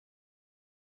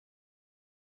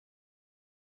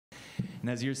And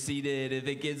as you're seated, if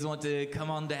the kids want to come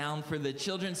on down for the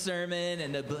children's sermon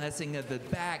and the blessing of the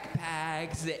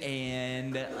backpacks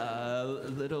and a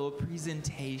little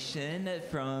presentation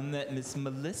from Miss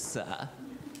Melissa.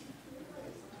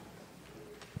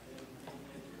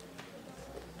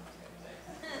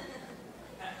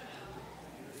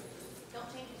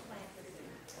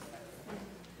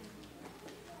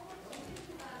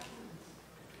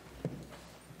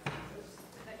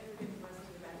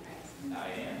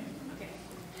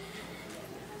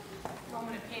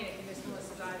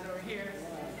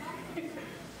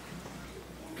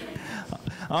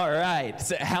 All right,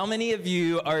 so how many of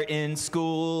you are in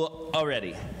school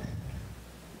already?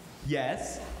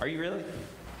 Yes? Are you really?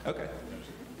 Okay.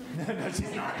 No,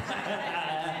 she's not.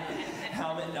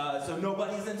 How many, so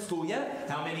nobody's in school yet?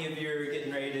 How many of you are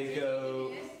getting ready to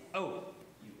go? Oh,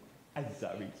 I'm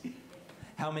sorry.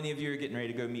 How many of you are getting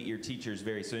ready to go meet your teachers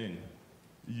very soon?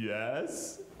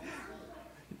 Yes?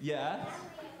 Yeah?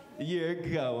 You're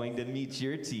going to meet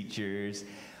your teachers.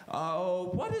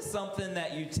 Oh, what is something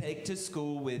that you take to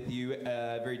school with you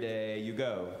every day you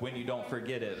go when you don't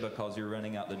forget it because you're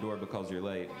running out the door because you're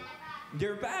late?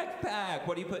 Your backpack.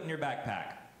 What do you put in your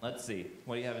backpack? Let's see.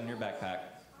 What do you have in your backpack?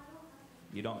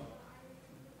 You don't?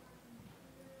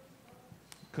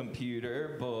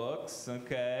 Computer, books,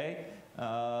 okay.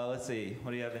 Let's see.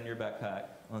 What do you have in your backpack?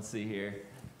 Let's see here.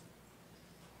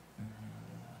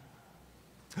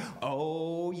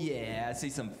 Oh, yeah, I see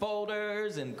some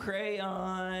folders and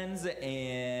crayons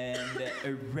and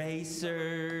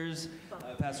erasers.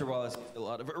 Pastor Wallace, a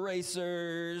lot of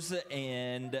erasers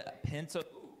and pencil.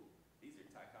 Ooh, these are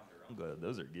Ticonderoga.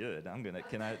 Those are good.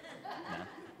 Can I?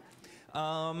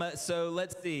 No. So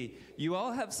let's see. You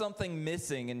all have something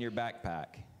missing in your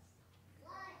backpack.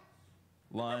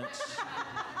 Lunch.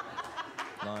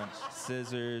 Lunch.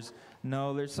 Scissors.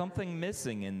 No, there's something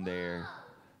missing in there.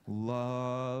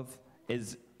 Love.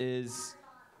 Is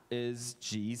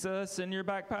Jesus in your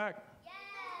backpack? Yes.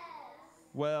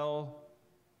 Well,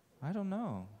 I don't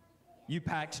know. You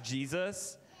packed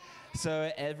Jesus?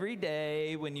 So every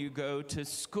day when you go to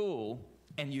school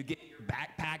and you get your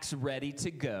backpacks ready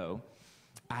to go,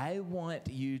 I want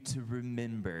you to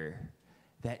remember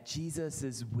that Jesus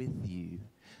is with you.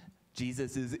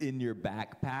 Jesus is in your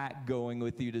backpack going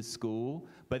with you to school.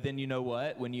 But then you know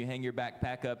what? When you hang your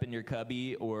backpack up in your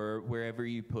cubby or wherever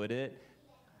you put it,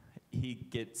 he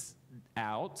gets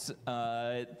out.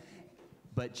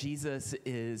 But Jesus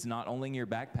is not only in your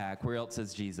backpack. Where else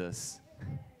is Jesus?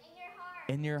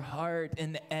 In your heart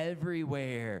and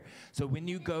everywhere. So when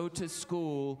you go to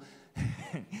school,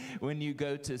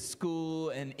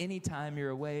 and anytime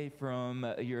you're away from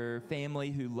your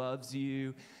family who loves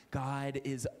you, God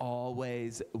is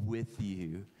always with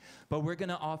you. But we're going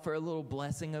to offer a little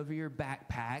blessing over your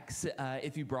backpacks.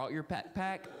 If you brought your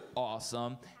backpack,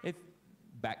 awesome. If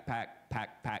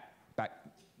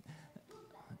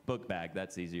book bag,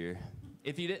 that's easier.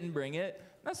 If you didn't bring it,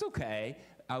 that's okay.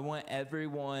 I want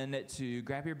everyone to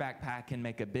grab your backpack and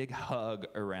make a big hug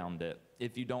around it.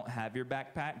 If you don't have your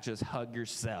backpack, just hug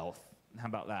yourself. How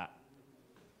about that?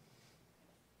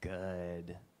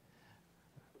 Good.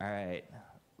 All right,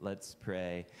 let's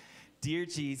pray. Dear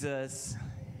Jesus,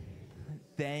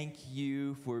 thank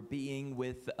you for being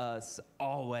with us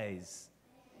always.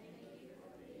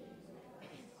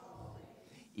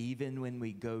 Even when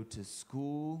we go to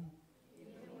school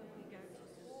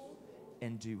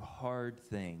and do hard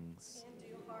things.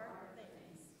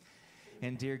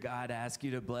 And dear God, I ask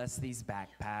you to bless these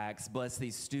backpacks, bless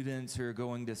these students who are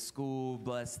going to school,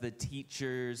 bless the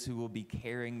teachers who will be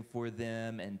caring for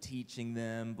them and teaching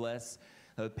them, bless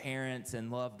the parents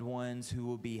and loved ones who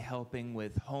will be helping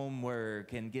with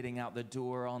homework and getting out the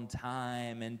door on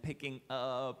time and picking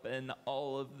up and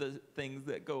all of the things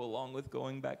that go along with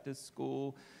going back to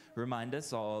school. Remind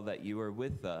us all that you are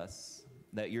with us,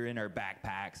 that you're in our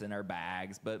backpacks and our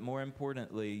bags, but more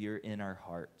importantly, you're in our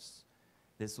hearts.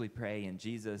 This we pray in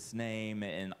Jesus' name,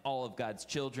 and all of God's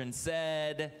children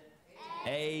said,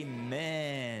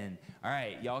 Amen. All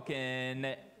right, y'all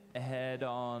can head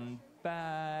on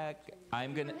back.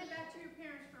 I'm going to head back to your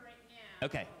parents for right now.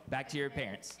 Okay, back to your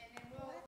parents.